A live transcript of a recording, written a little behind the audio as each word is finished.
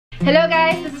Hello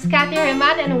guys, this is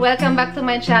CathyHerrmann and welcome back to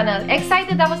my channel.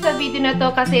 Excited ako sa video na to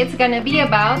kasi it's gonna be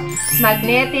about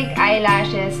magnetic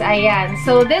eyelashes. Ayan.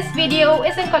 So this video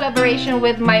is in collaboration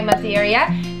with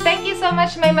Mcathyherrmann. Thank you so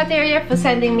much Mcathyherrmann for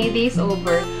sending me these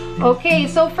over. Okay,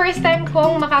 so first time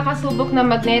kong makakasubok ng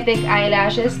magnetic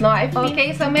eyelashes, no? Okay,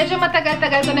 so medyo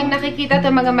matagal-tagal ko nang nakikita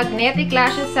itong mga magnetic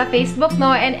lashes sa Facebook, no?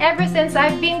 And ever since,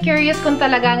 I've been curious kung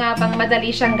talaga nga bang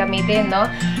madali siyang gamitin, no?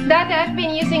 Dati, I've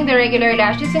been using the regular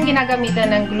lashes, yung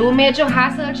ginagamitan ng glue. Medyo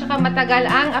hassle, tsaka matagal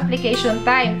ang application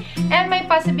time. And may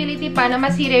possibility pa na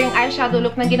masira yung eyeshadow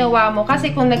look na ginawa mo.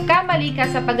 Kasi kung nagkamali ka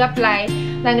sa pag-apply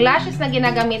ng lashes na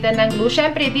ginagamitan ng glue,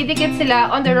 syempre, didikit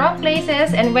sila on the wrong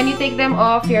places. And when you take them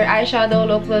off, your eyeshadow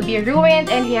look will be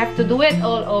ruined and you have to do it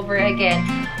all over again.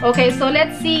 Okay, so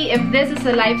let's see if this is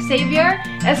a lifesaver,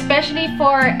 especially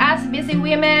for us busy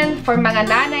women, for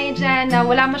mga nanay dyan na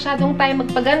wala masyadong time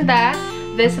magpaganda.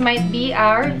 This might be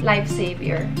our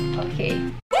lifesaver. Okay.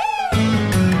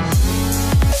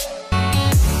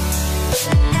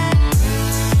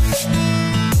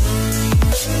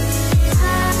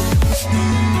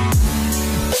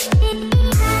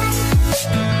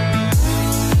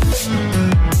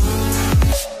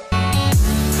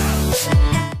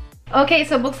 Okay,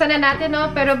 so buksan na natin,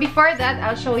 no? Pero before that,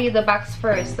 I'll show you the box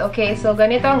first. Okay, so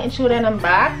ganito ang itsura ng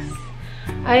box.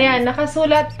 Ayan,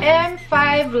 nakasulat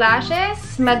M5 lashes,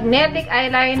 magnetic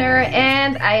eyeliner,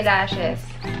 and eyelashes.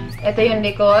 Ito yung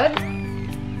likod.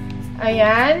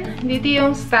 Ayan, dito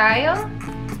yung style,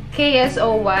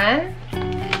 KSO1.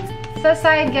 Sa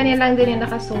side, ganyan lang din yung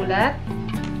nakasulat.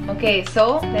 Okay,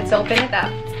 so let's open it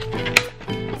up.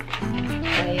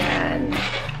 Ayan.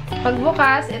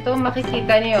 Pagbukas, ito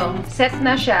makikita niyo, set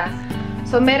na siya.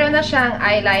 So, meron na siyang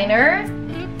eyeliner,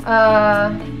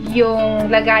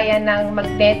 yung lagayan ng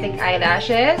magnetic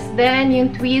eyelashes, then yung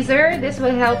tweezer, this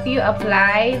will help you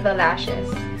apply the lashes.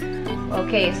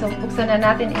 Okay, so buksan na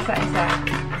natin isa-isa.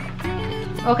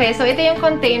 Okay, so ito yung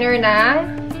container ng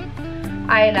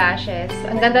eyelashes.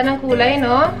 Ang ganda ng kulay,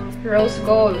 no? Rose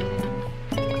gold.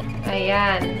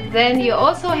 Ayan. Then, you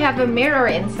also have a mirror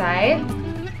inside.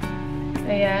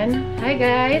 Ayan. Hi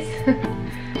guys!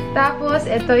 Tapos,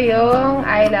 ito yung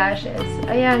eyelashes.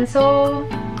 Ayan. So,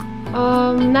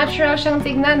 natural siyang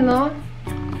tignan, no?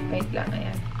 Wait lang.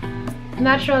 Ayan.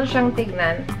 Natural siyang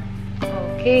tignan.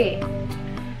 Okay.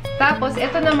 Tapos,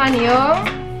 ito naman yung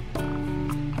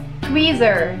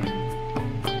tweezer.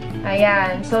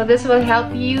 Ayan. So, this will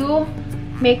help you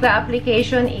make the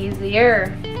application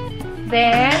easier.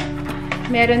 Then,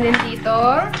 meron din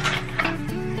dito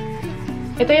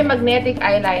ito yung magnetic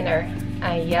eyeliner.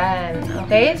 Ayan.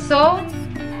 Okay? So,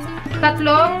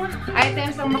 tatlong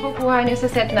items ang makukuha niyo sa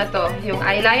set na to. Yung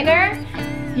eyeliner,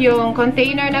 yung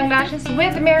container ng lashes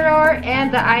with mirror,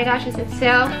 and the eyelashes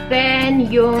itself,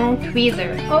 then yung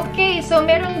tweezer. Okay. So,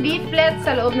 merong leaflet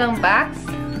sa loob ng box.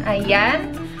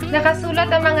 Ayan.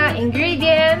 Nakasulat ang mga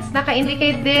ingredients.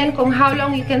 Naka-indicate din kung how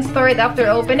long you can store it after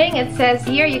opening. It says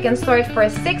here, you can store it for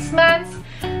 6 months.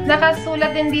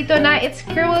 Nakasulat din dito na it's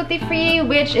cruelty-free,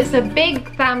 which is a big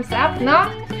thumbs up, no?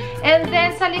 And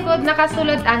then, sa likod,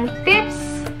 nakasulat ang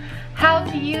tips, how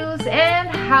to use, and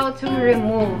how to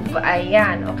remove.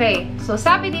 Ayan, okay. So,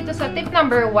 sabi dito sa tip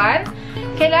number 1,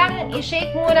 kailangan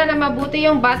i-shake muna na mabuti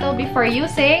yung bottle before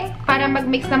using para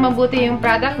mag-mix na mabuti yung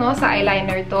product, no? Sa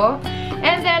eyeliner to.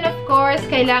 And then, of course,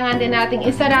 kailangan din nating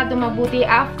isarado mabuti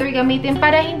after gamitin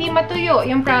para hindi matuyo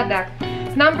yung product.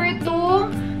 Number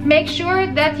 2, make sure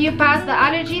that you pass the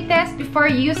allergy test before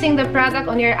using the product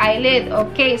on your eyelid.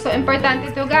 Okay, so importante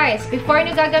to guys. Before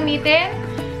nyo gagamitin,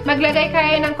 maglagay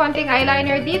kayo ng konting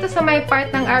eyeliner dito sa may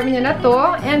part ng arm nyo na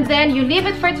to. And then, you leave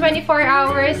it for 24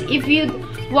 hours. If you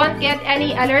won't get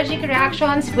any allergic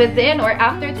reactions within or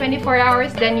after 24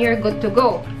 hours, then you're good to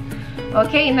go.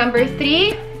 Okay, number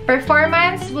 3,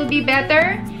 performance will be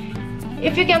better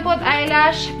if you can put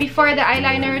eyelash before the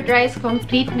eyeliner dries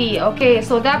completely. Okay,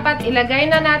 so dapat ilagay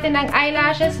na natin ang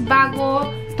eyelashes bago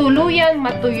tuluyan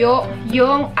matuyo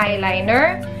yung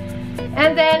eyeliner.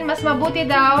 And then, mas mabuti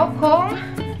daw kung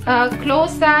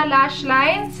close sa lash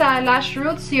line, sa lash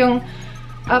roots, yung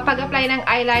pag-apply ng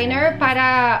eyeliner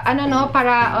para,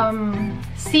 para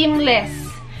seamless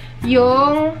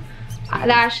yung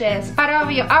lashes. Para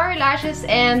our lashes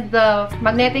and the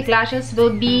magnetic lashes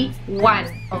will be one.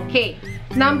 Okay.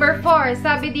 Number 4,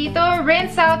 sabi dito,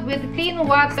 rinse out with clean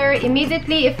water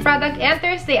immediately if product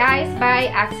enters the eyes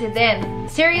by accident.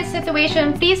 Serious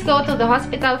situation, please go to the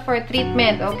hospital for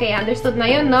treatment. Okay, understood na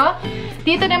yun, no?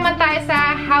 Dito naman tayo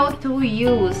sa how to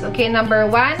use. Okay, number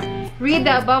 1, read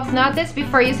the above notice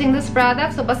before using this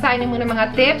product. So, basahin mo muna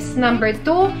mga tips. Number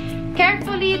 2,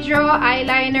 Carefully draw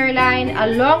eyeliner line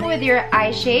along with your eye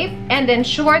shape and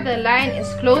ensure the line is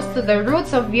close to the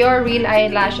roots of your real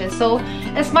eyelashes. So,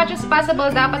 as much as possible,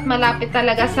 dapat malapit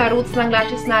talaga sa roots ng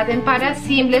lashes natin para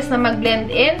seamless na mag-blend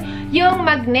in yung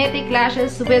magnetic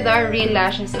lashes with our real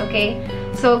lashes, okay?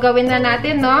 So, gawin na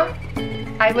natin, no?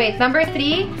 Ay, wait. Number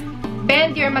 3,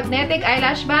 bend your magnetic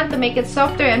eyelash band to make it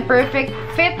softer and perfect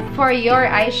fit for your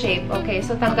eye shape. Okay,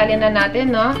 so tanggalin na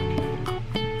natin, no?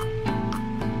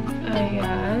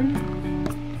 Ayan.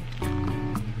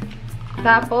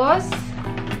 Tapos,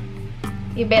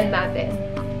 i-bend natin.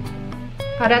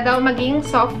 Para daw maging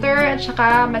softer at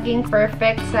saka maging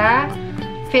perfect sa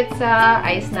fit sa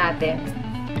eyes natin.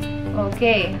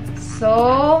 Okay,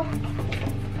 so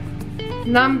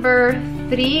number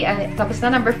 3, tapos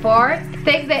na number 4.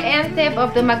 Take the end tip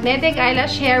of the magnetic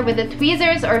eyelash hair with the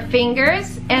tweezers or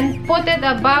fingers and put it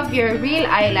above your real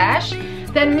eyelash.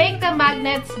 Then make the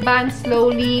magnets band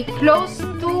slowly close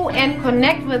to and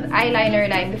connect with eyeliner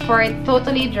line before it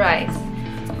totally dries.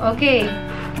 Okay.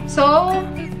 So,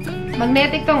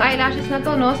 magnetic tong eyelashes na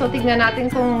to, no? So, tignan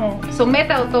natin kung... So,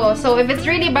 metal to. So, if it's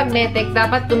really magnetic,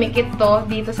 dapat tumikit to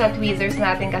dito sa tweezers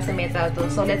natin kasi metal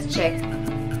to. So, let's check.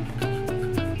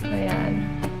 Ayan.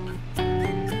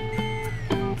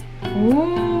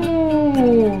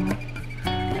 Ooh!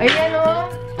 Ayan, oh!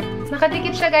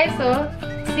 Nakadikit siya, guys, oh.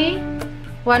 See?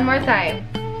 One more time.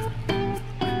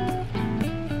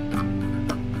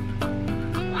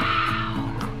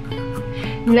 Wow!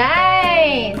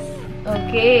 Nice!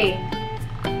 Okay.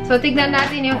 So, tignan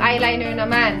natin yung eyeliner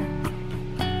naman.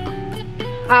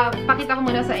 Pakita ko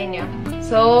muna sa inyo.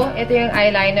 So, ito yung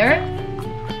eyeliner.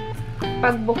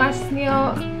 Pagbukas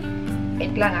nyo,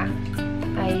 wait lang,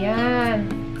 Ayan.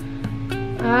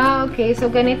 Okay. So,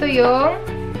 ganito yung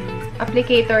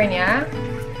applicator niya.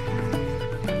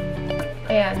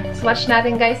 Ayan. Swatch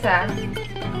natin, guys,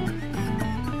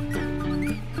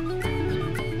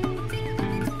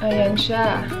 Ayan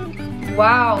siya.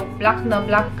 Wow! Black na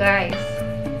black, guys.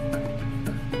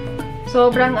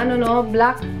 Sobrang,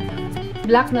 black.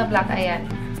 Black na black. Ayan.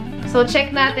 So,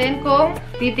 check natin kung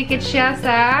titikit siya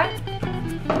sa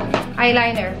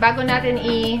eyeliner. Bago natin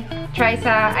i-try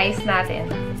sa eyes natin.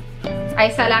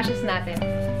 Ay, sa lashes natin.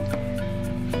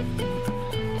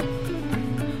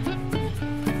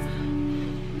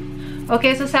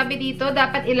 Okay, so sabi dito,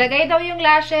 dapat ilagay daw yung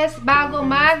lashes bago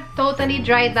mag-totally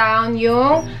dry down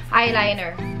yung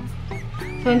eyeliner.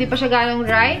 So, hindi pa siya ganong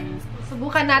dry.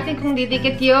 Subukan natin kung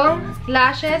didikit yung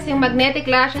lashes, yung magnetic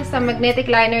lashes sa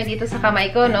magnetic liner dito sa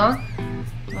kamay ko, no?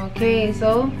 Okay,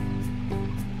 so...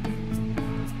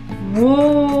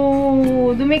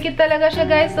 Whoa! Dumikit talaga siya,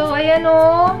 guys. So, ayan,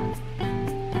 oh!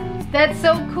 That's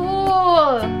so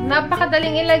cool!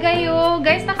 Napakadaling ilagay, oh!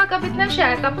 Guys, nakakabit na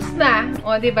siya. Tapos na.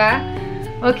 O, diba?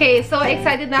 Okay, so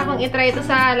excited na akong itry ito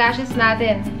sa lashes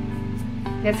natin.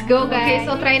 Let's go, guys! Okay,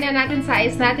 so try na natin sa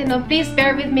eyes natin. No? Please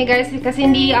bear with me, guys, kasi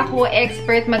hindi ako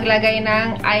expert maglagay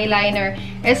ng eyeliner.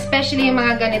 Especially yung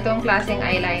mga ganitong klaseng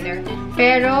eyeliner.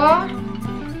 Pero,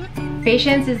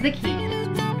 patience is the key.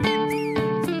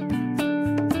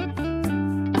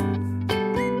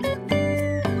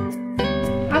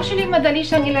 Actually, madali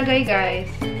siyang ilagay, guys.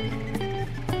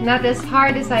 Not as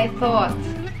hard as I thought.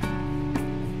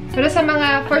 Pero sa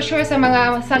mga, for sure, sa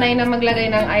mga sanay na maglagay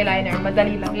ng eyeliner,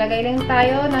 madali lang. Lagay lang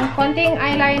tayo ng konting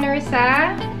eyeliner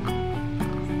sa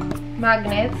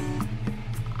magnets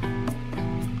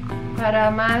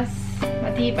para mas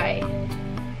matibay.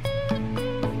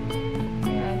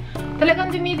 Ayan.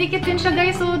 Talagang dumidikit din siya,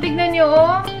 guys. So, tignan nyo,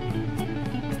 oh.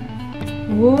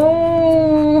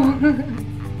 Wow!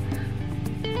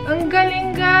 Ang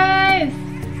galing, guys!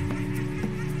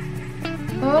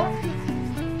 Oh?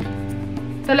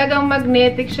 Talagang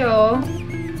magnetic siya, oh.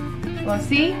 Oh,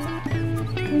 see?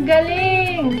 Ang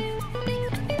galing!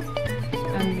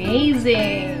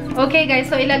 Amazing! Okay,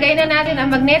 guys. So, ilagay na natin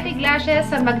ang magnetic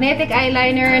lashes sa magnetic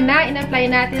eyeliner na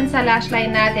in-apply natin sa lash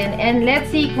line natin. And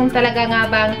let's see kung talaga nga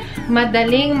bang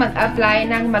madaling mag-apply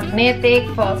ng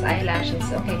magnetic false eyelashes.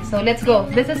 Okay, so let's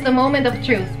go. This is the moment of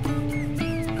truth.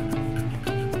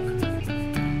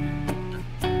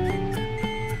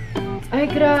 Ay,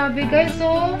 grabe, guys,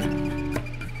 oh.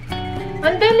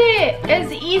 Ang dali!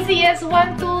 As easy as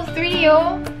 1, 2, 3,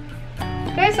 oh.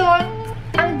 Guys, oh,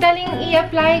 ang daling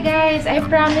i-apply, guys. I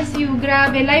promise you,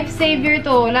 grabe. Lifesaver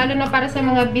to. Lalo na para sa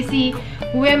mga busy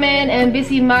women and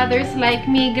busy mothers like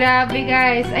me. Grabe,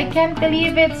 guys. I can't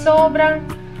believe it. Sobrang,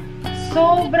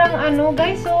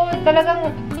 guys, oh.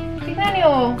 Talagang, tingnan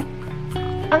niyo.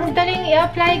 Ang daling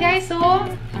i-apply, guys, oh.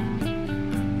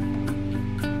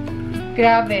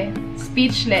 Grabe.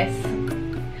 Speechless.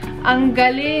 Ang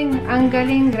galing,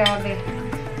 grabe.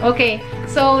 Okay,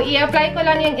 so i-apply ko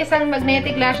lang yung isang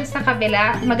magnetic lashes sa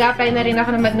kabila. Mag-apply na rin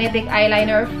ako ng magnetic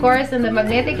eyeliner, of course, and the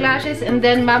magnetic lashes. And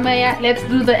then mamaya, let's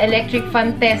do the electric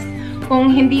fan test.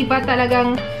 Kung hindi ba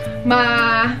talagang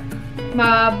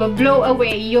ma-blow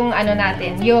away yung ano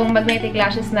natin, yung magnetic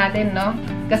lashes natin, no?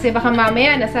 Kasi baka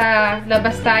mamaya nasa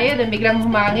labas tayo, then biglang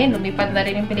humangin, lumipad na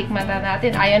rin yung pilikmata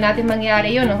natin. Ayaw natin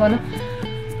mangyari yun, no?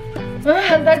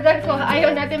 Ang dagdag ko,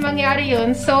 ayaw natin mangyari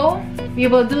yun. So, we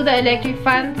will do the electric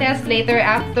fan test later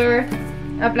after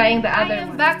applying the other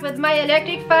one. Back with my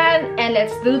electric fan and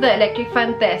let's do the electric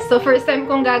fan test. So, first time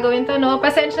kong gagawin to, no?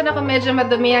 Pasensya na kung medyo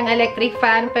madumi ang electric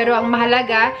fan, pero ang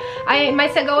mahalaga ay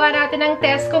may sagawa natin ng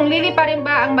test kung lilipa rin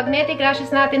ba ang magnetic lashes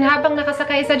natin habang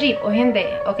nakasakay sa jeep o hindi.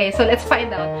 Okay, so let's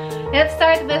find out. Let's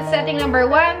start with setting number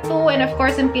 1, 2, and of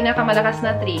course, yung pinakamalakas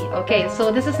na 3. Okay, so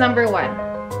this is number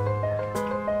 1.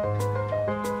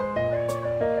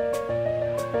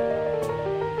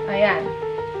 Ayan.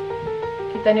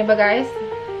 Kita niyo ba, guys?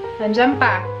 Nandiyan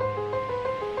pa.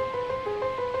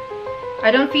 I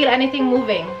don't feel anything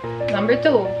moving. Number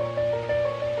 2.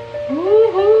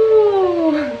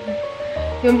 Woohoo!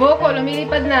 Yung buhok ko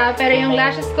lumilipad na, pero yung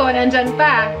lashes ko nandiyan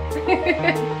pa.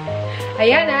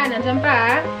 Ayan na, nandiyan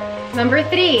pa. Number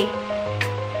 3.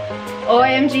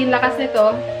 OMG, lakas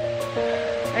nito.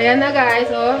 Ayan na, guys.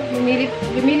 Oh,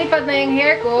 lumilipad na yung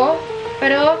hair ko.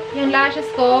 Pero, yung lashes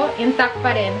ko, intact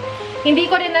pa rin. Hindi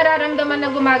ko rin nararamdaman na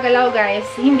gumagalaw, guys.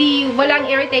 Walang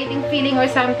irritating feeling or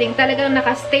something. Talagang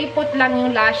naka-stay put lang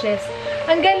yung lashes.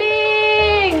 Ang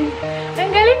galing! Ang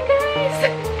galing, guys!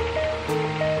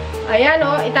 Ayan,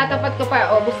 oh. Itatapat ko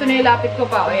pa. Oh, gusto na ilapit ko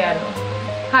pa. Oh, ayan, oh.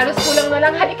 Halos kulang na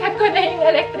lang. Halikan ko na yung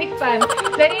electric fan.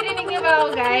 Naririnig niyo ba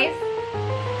ako, guys?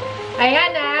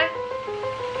 Ayan, ah.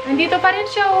 Nandito pa rin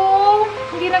siya, oh.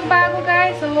 Hindi nagbago,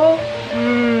 guys, oh.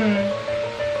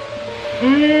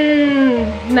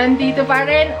 Nandito pa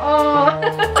rin, oh.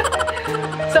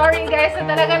 Sorry, guys,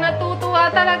 na talaga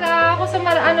natutuwa talaga ako sa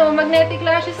magnetic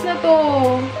lashes na to.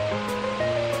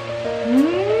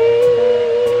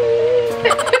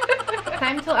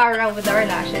 Time to aura with our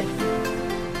lashes.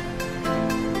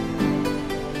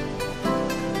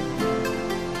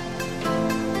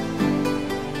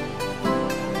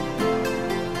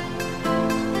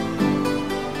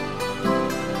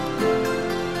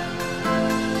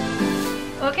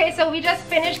 Okay, so we just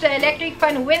finished the electric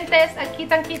fan wind test at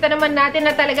kitang-kita naman natin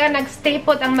na talaga nag-stay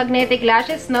put ang magnetic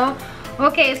lashes, no?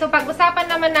 Okay, so pag-usapan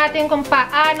naman natin kung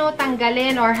paano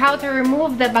tanggalin or how to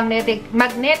remove the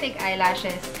magnetic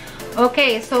eyelashes.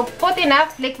 Okay, so put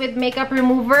enough liquid makeup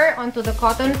remover onto the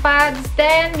cotton pads.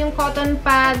 Then, yung cotton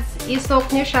pads,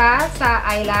 isoak nyo siya sa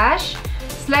eyelash.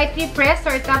 Slightly press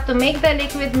or tap to make the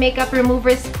liquid makeup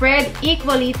remover spread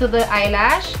equally to the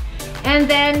eyelash. And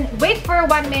then, wait for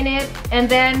 1 minute and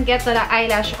then get the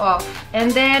eyelash off.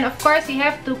 And then, of course, you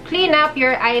have to clean up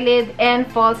your eyelid and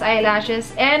false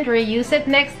eyelashes and reuse it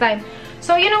next time.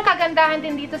 So, yun ang kagandahan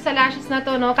din dito sa lashes na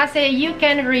to, no? Kasi you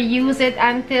can reuse it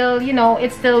until, you know, it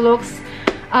still looks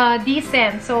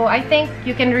decent. So, I think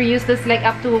you can reuse this like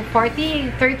up to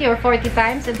 30 or 40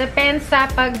 times. It depends sa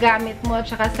paggamit mo at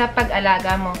saka sa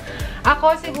pag-alaga mo.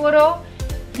 Ako, siguro,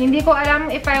 hindi ko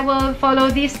alam if I will follow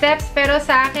these steps, pero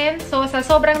sa akin, so sa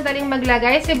sobrang daling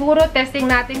maglagay, siguro testing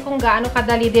natin kung gaano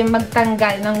kadali din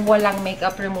magtanggal ng walang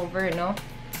makeup remover, no?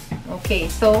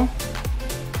 Okay, so,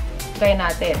 try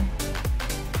natin.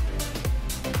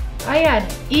 Ayan,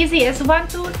 easy as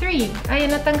 1, 2, 3.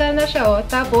 Ayan, natanggal na siya, oh.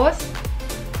 Tapos,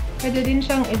 pwede din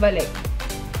siyang ibalik.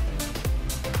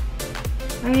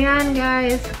 Ayan,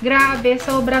 guys. Grabe,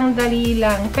 sobrang dali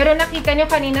lang. Pero nakita nyo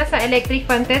kanina sa electric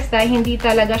fan test, hindi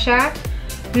talaga siya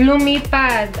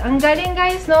lumipad. Ang galing,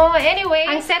 guys, no? Anyway,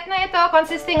 ang set na ito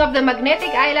consisting of the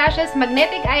magnetic eyelashes,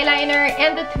 magnetic eyeliner,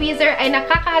 and the tweezer ay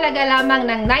nakakahalaga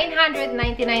lamang ng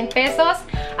 999 pesos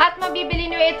at mabibili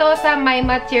nyo ito sa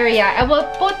Mcathyherrmann. I will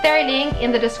put their link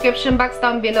in the description box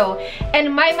down below.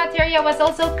 And Mcathyherrmann was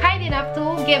also kind enough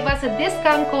to give us a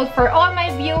discount code for all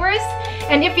my viewers.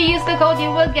 And if you use the code,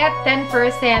 you will get 10%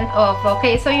 off.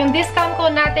 Okay, so yung discount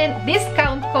code natin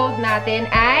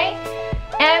ay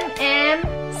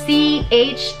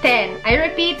MMCH10. I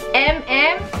repeat,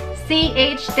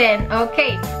 MMCH10.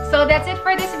 Okay, so that's it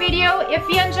for this video. If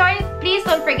you enjoyed, please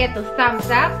don't forget to thumbs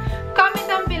up, comment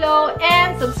down below,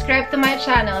 and subscribe to my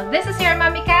channel. This is your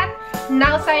Mommy Cat,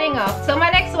 now signing off. So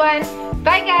my next one,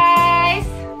 bye guys!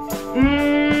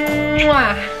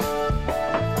 Mwah!